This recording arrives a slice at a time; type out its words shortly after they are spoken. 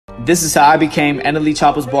This is how I became NLE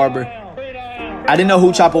Choppa's barber. I didn't know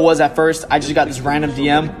who Choppa was at first. I just got this random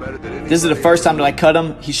DM. This is the first time that I cut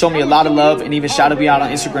him. He showed me a lot of love and even shouted me out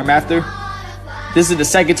on Instagram after. This is the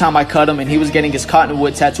second time I cut him, and he was getting his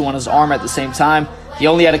cottonwood tattoo on his arm at the same time. He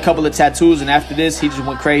only had a couple of tattoos, and after this, he just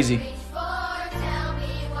went crazy.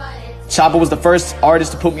 Choppa was the first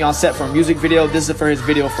artist to put me on set for a music video. This is for his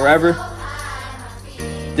video Forever.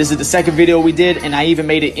 This is the second video we did, and I even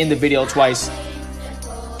made it in the video twice.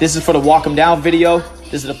 This is for the Walk 'Em Down video.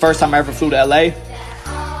 This is the first time I ever flew to LA.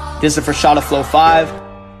 This is for Shot of Flow 5.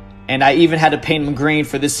 And I even had to paint him green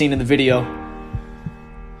for this scene in the video.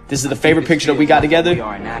 This is the favorite picture that we got together.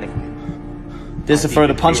 This is for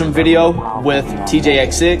the Punch 'Em video with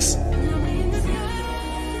TJX6.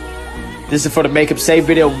 This is for the Makeup Safe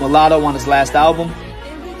video with Mulatto on his last album.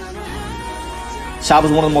 Choppa's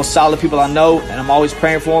one of the most solid people I know, and I'm always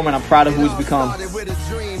praying for him, and I'm proud of who he's become.